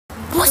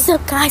What's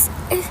up, guys?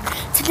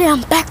 Today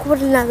I'm back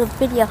with another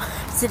video.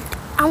 So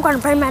I'm gonna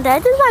prank my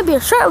dad. This might be a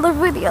short little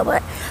video,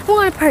 but I'm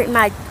gonna prank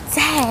my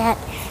dad,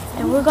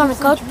 and we're gonna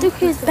go through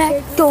his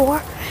back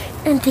door,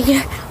 and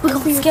then we're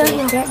gonna scare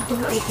him. You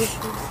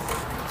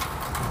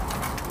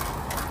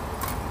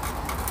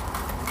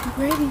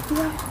ready?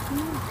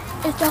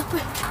 It's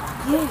open.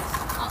 Yes.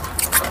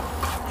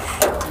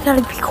 We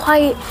gotta be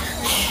quiet.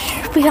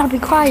 We gotta be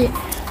quiet.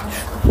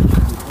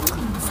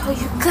 So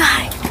you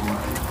guys.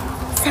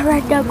 Stay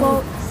right there,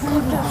 go to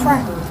the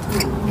front.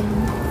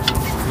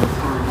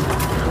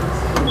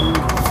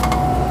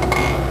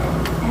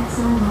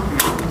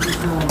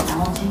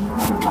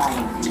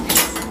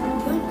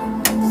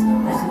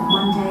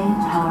 One day,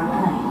 power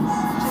planes,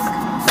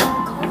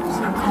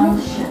 propel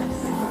ships,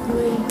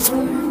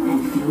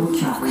 and fuel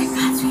trucks.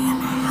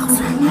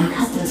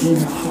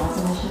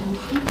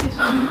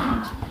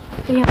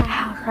 We're in my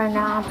house right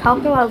now. I'm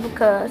talking about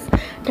because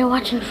they're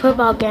watching a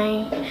football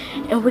game,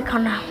 and we're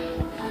gonna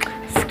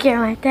scare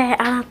like that.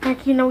 I don't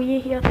think you know you're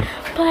here,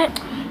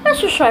 but let's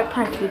just try to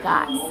prank you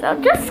guys. So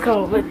just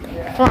go with the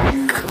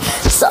prank.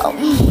 So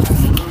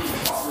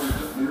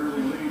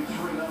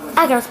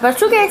I got a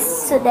special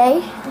guest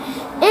today,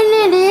 and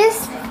it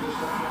is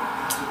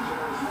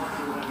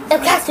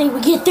if Cassidy we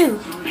get through.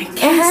 And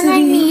her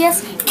name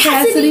is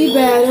Cassidy.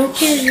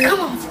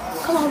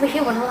 Come on over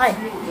here with the light.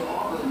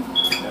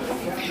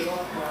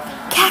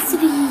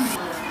 Cassidy,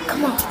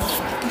 come on.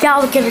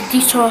 Y'all get a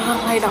detour her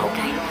light,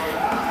 okay?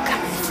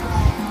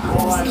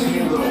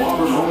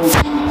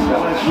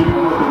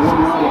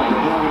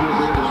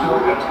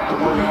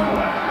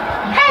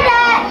 Hey,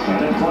 Dad!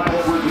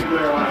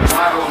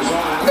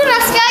 Did I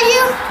scare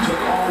you?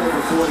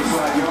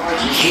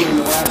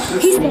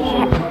 He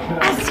said,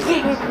 I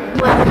scared.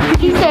 Well,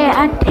 he said, I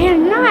did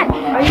not.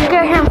 Are you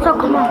scared him? So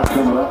come on.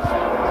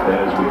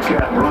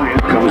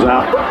 Comes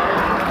out.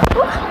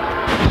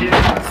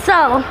 So,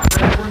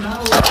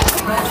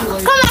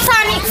 come on,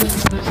 Tony.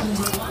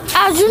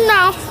 As you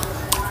know,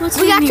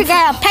 we got to get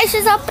our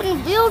patients up in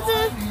the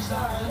building.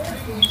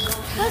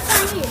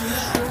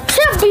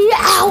 Should be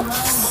out.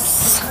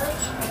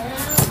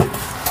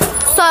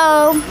 So,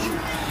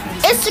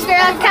 it's the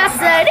girl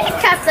Cassidy.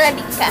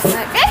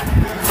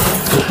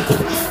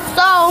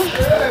 So,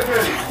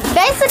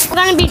 basically, we're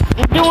going to be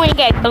doing a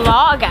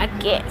vlog, I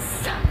guess.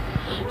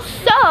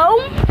 So,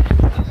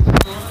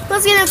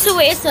 let's get into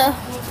it. It's a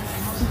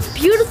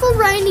beautiful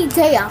rainy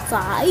day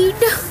outside.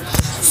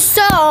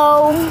 So,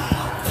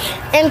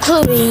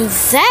 including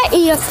that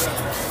is,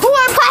 who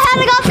wanna play hide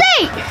and go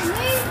seek?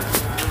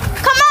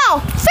 Come on,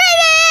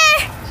 feet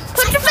in!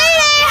 Put your feet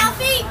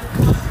in!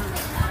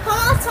 Come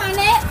on, turn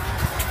it.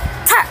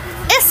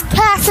 It's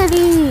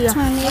Cassidy.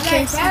 Turn it,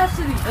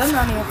 Cassidy. I'm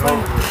not here for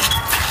you.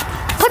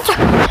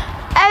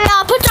 Hey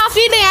y'all, put your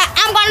feet in.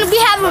 I'm gonna be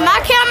having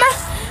my camera,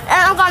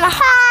 and I'm gonna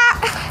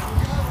hide.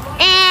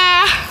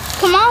 And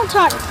come on,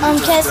 turn.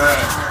 Cassidy.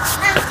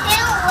 I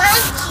still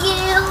want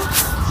you.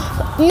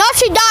 No,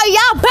 she don't.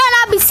 Y'all better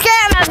not be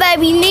scared, my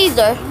baby,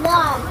 neither.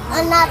 No,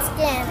 I'm not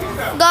scared.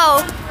 Go.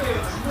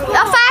 If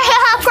I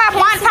hit her crap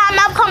one time,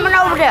 I'm coming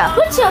over there.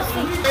 Put your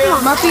feet. Come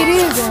on. My feet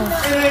is in.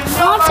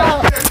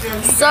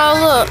 So,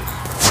 look.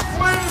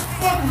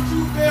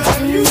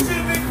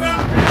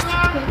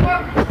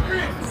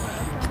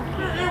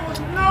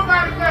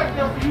 Nobody back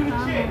there for you to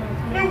check.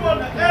 It was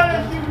the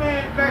LSU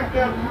man back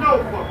there to know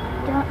for.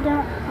 That's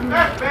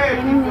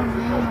bad.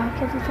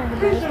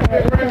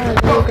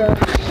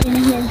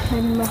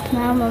 My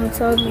mama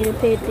told me to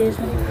pay this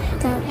one.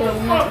 Don't.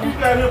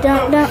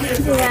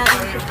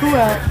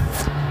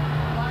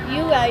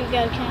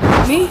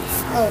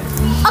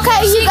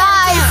 Okay, you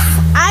guys,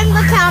 I'm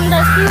the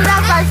counter. She was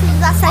out first, she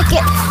was out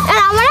second, and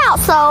I went out,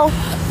 so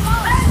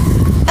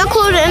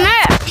including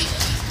that.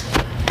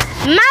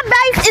 My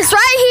base is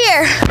right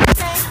here.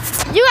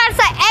 You gotta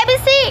say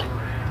ABC.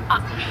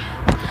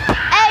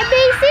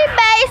 ABC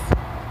base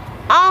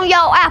on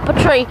your apple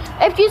tree.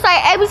 If you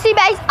say ABC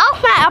base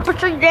off my apple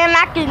tree, then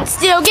I can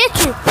still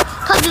get you.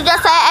 Cause you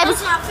just say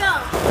ABC.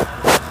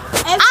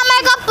 I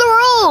make up the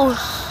rules.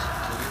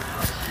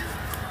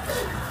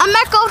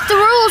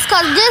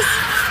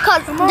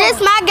 Cause this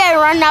my game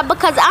right now,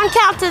 because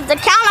uncounted the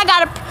count. I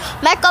gotta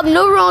make up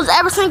new rules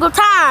every single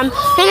time.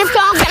 And if you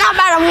don't get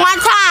nobody one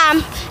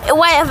time, if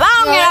I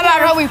don't get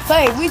nobody, how we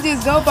play. We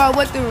just go by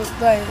what the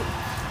like.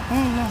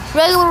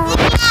 Regular rules.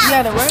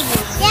 Yeah, the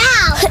regular.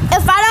 Yeah.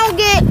 If I don't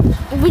get,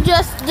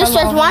 this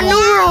just one new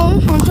room.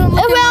 I'm trying to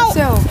look at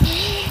myself.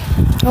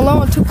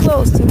 Alone, too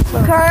close.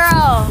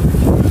 Girl.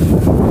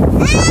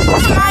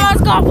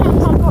 Let's go.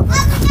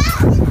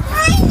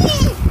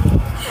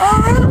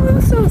 Oh,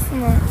 so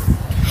smart.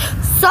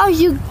 So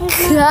you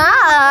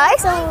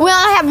guys, we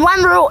only have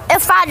one rule.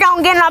 If I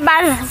don't get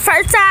nobody the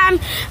first time,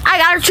 I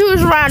gotta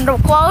choose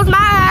random. Close my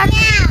eyes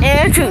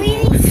and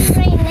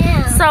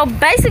choose. So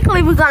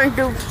basically, we're gonna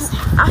do.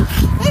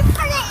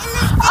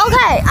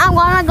 Okay, I'm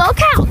gonna go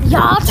count.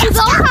 Y'all to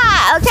go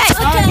high. Okay.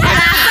 And I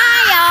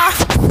find y'all.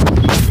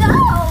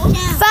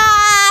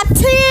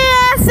 5,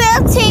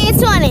 10, 15,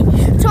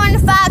 20,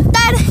 25,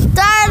 30,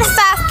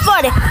 35,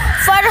 40.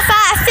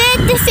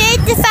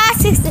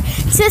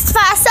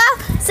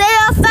 657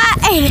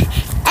 705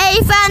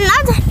 85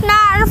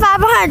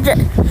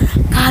 9500.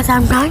 Cause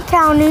I'm done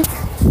counting.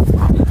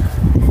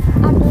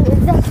 I do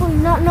exactly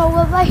not know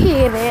if I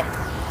hear it,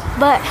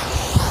 but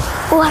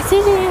I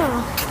see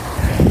them.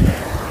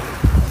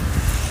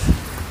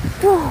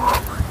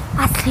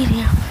 I see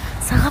them.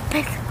 So I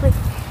basically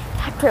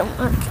got them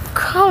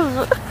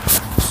uncovered.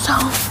 So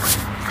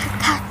I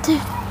got to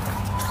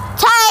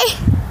tie.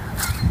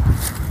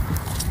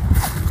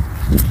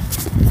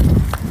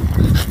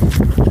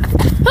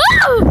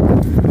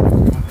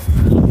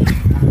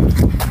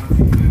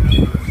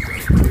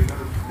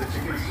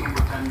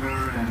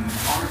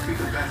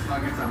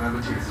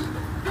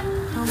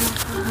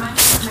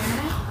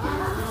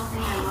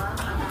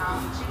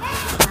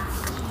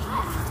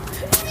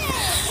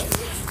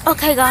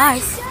 Okay,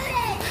 guys.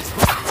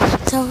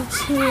 So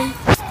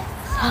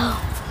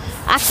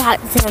I got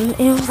them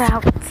en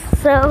route.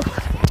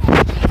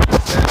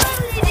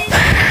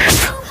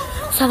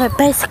 So they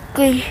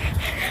basically,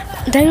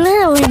 they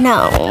literally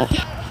know.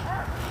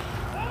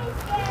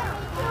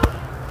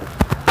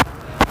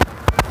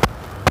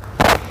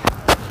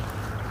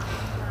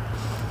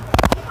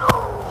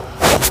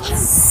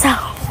 So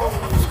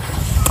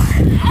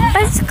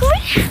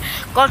basically,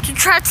 going to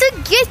try to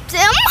get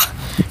them,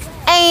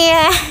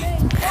 and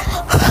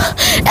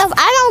if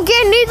I don't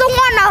get neither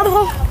one of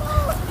them,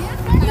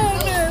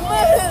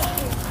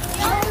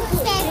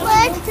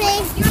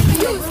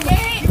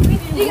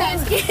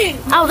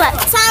 I was like,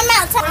 time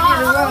out.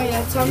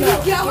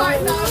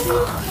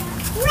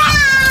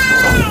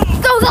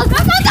 Go.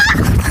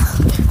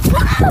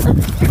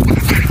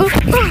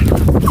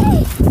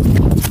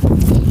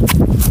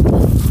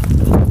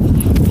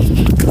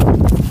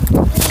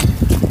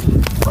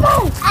 Come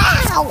on.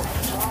 Ow.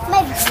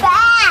 My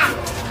back.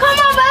 Come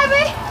on,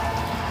 baby.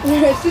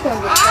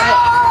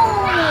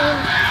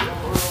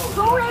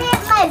 Who hit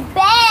my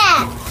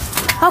back?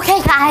 Okay,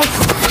 guys.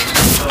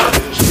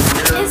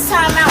 It's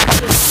time out.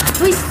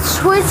 We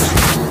switched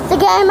the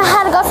game. I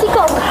had to go see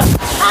Coco.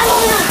 I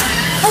don't know.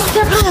 Let's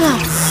get playing now.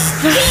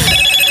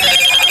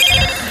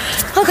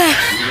 Okay.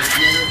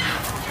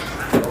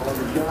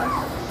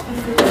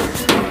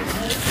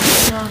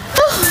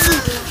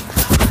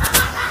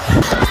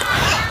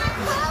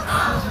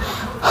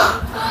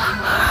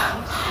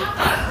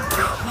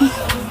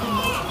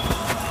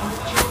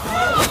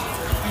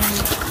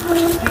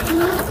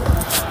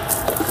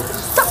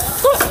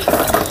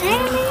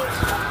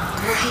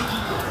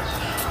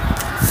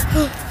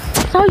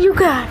 So you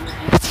guys,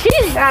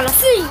 she's trying to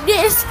sneak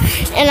this,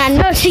 and I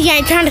know she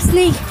ain't trying to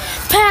sneak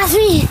past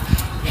me.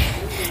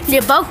 They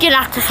both get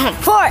off the front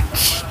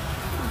porch.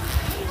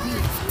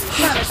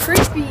 Kind of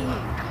creepy.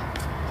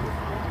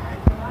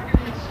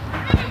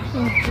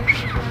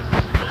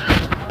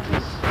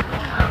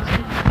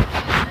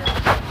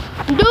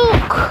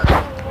 Duke.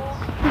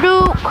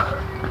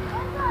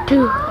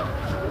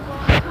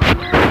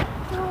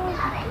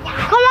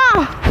 Come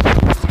on.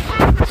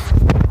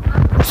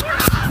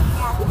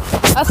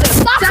 I said,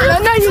 stop it.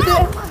 No, you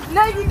did.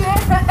 No, you did.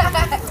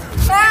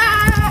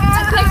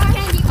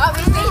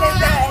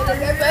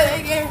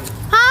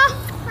 Huh?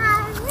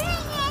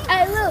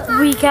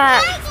 We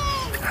got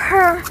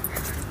her.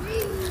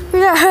 We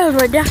got her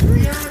right there.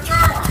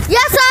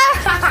 Yes, sir.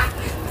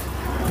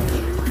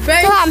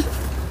 Come.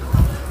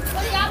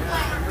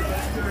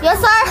 Yes,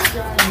 sir.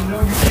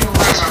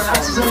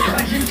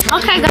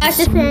 Okay, guys,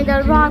 this is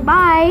the vlog.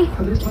 Bye.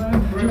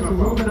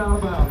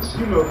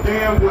 You know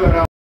damn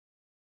well